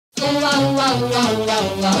Baby,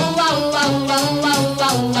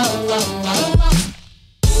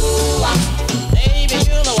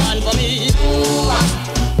 you're the one for me.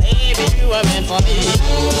 Baby, you were meant for me.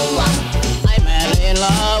 I'm madly in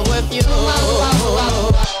love with you.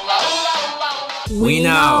 We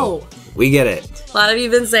know. We get it. A lot of you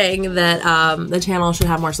have been saying that the channel should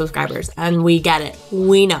have more subscribers, and we get it.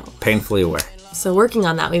 We know. Painfully aware. So working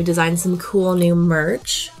on that, we've designed some cool new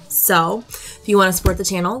merch. So if you want to support the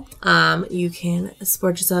channel, you can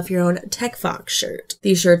support yourself your own TechFox shirt.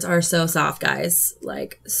 These shirts are so soft, guys.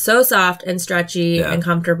 Like, so soft and stretchy and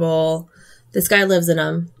comfortable. This guy lives in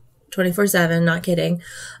them 24/7, not kidding.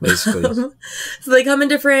 Basically. So they come in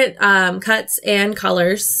different cuts and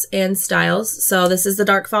colors and styles. So this is the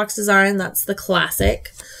Dark Fox design. That's the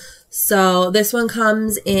classic. So this one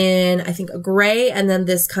comes in, I think, a gray, and then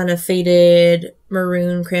this kind of faded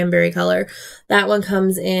maroon cranberry color. That one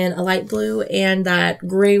comes in a light blue and that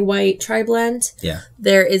gray-white tri-blend. Yeah.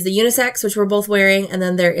 There is the unisex, which we're both wearing, and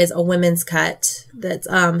then there is a women's cut that's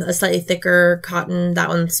a slightly thicker cotton. That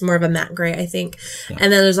one's more of a matte gray, I think. Yeah.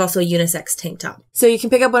 And then there's also a unisex tank top. So you can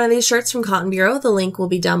pick up one of these shirts from Cotton Bureau. The link will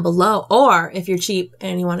be down below. Or if you're cheap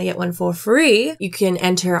and you want to get one for free, you can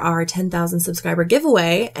enter our 10,000 subscriber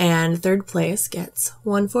giveaway, and third place gets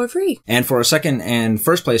one for free. And for our second and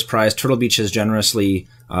first place prize, Turtle Beach has generously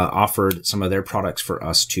offered some of their products for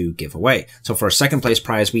us to give away. So for our second place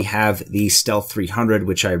prize, we have the Stealth 300,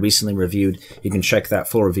 which I recently reviewed. You can check that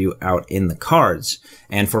full review out in the cards.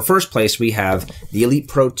 And for first place, we have the Elite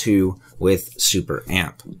Pro 2 with Super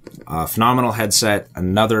Amp. Phenomenal headset.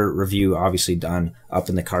 Another review obviously done up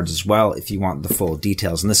in the cards as well if you want the full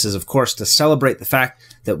details. And this is, of course, to celebrate the fact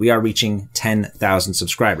that we are reaching 10,000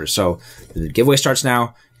 subscribers. So the giveaway starts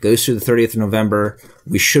now. Goes through the 30th of November.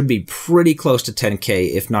 We should be pretty close to 10K,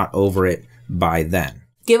 if not over it, by then.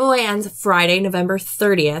 Giveaway ends Friday, November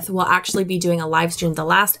 30th. We'll actually be doing a live stream the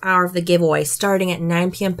last hour of the giveaway starting at 9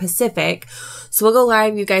 p.m. Pacific. So we'll go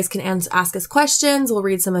live. You guys can ask us questions. We'll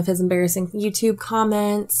read some of his embarrassing YouTube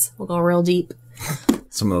comments. We'll go real deep.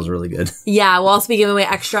 Some of those are really good. Yeah, we'll also be giving away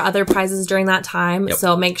extra other prizes during that time. Yep.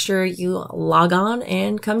 So make sure you log on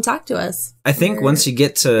and come talk to us. I think once you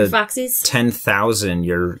get to Foxies, 10,000,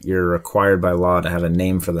 you're required by law to have a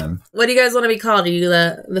name for them. what do you guys want to be called? Are you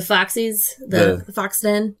the Foxies? The Fox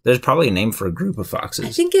Den? There's probably a name for a group of foxes. I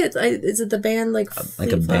think it's, is it the band like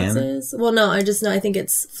a band? Foxes? Well, no, I just know, I think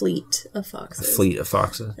it's Fleet of Foxes. A fleet of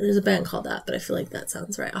foxes. There's a band called that, but I feel like that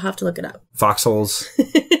sounds right. I'll have to look it up. Foxholes.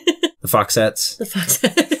 The Foxettes. The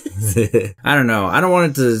Foxettes. I don't know. I don't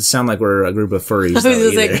want it to sound like we're a group of furries. I was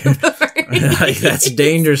gonna say group of furries. Like, that's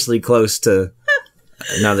dangerously close to.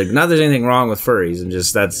 Not that there's anything wrong with furries, and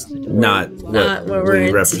just that's not what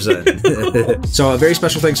we represent. So a very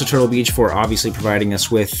special thanks to Turtle Beach for obviously providing us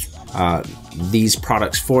with these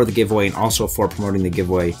products for the giveaway and also for promoting the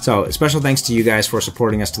giveaway. So special thanks to you guys for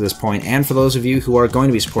supporting us to this point, and for those of you who are going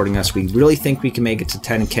to be supporting us, we really think we can make it to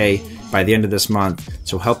 10K by the end of this month.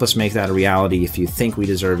 So help us make that a reality if you think we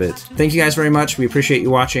deserve it. Thank you guys very much. We appreciate you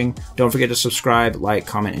watching. Don't forget to subscribe, like,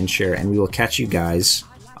 comment, and share, and we will catch you guys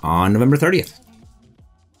on November 30th.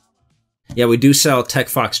 Yeah, we do sell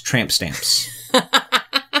TechFox tramp stamps.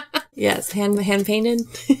 Yes, hand painted.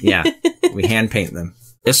 Yeah, we hand paint them.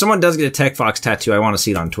 If someone does get a TechFox tattoo, I want to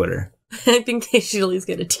see it on Twitter. I think they should at least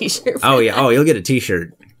get a t-shirt. Oh, yeah. Oh, you'll get a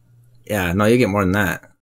t-shirt. Yeah, no, you'll get more than that.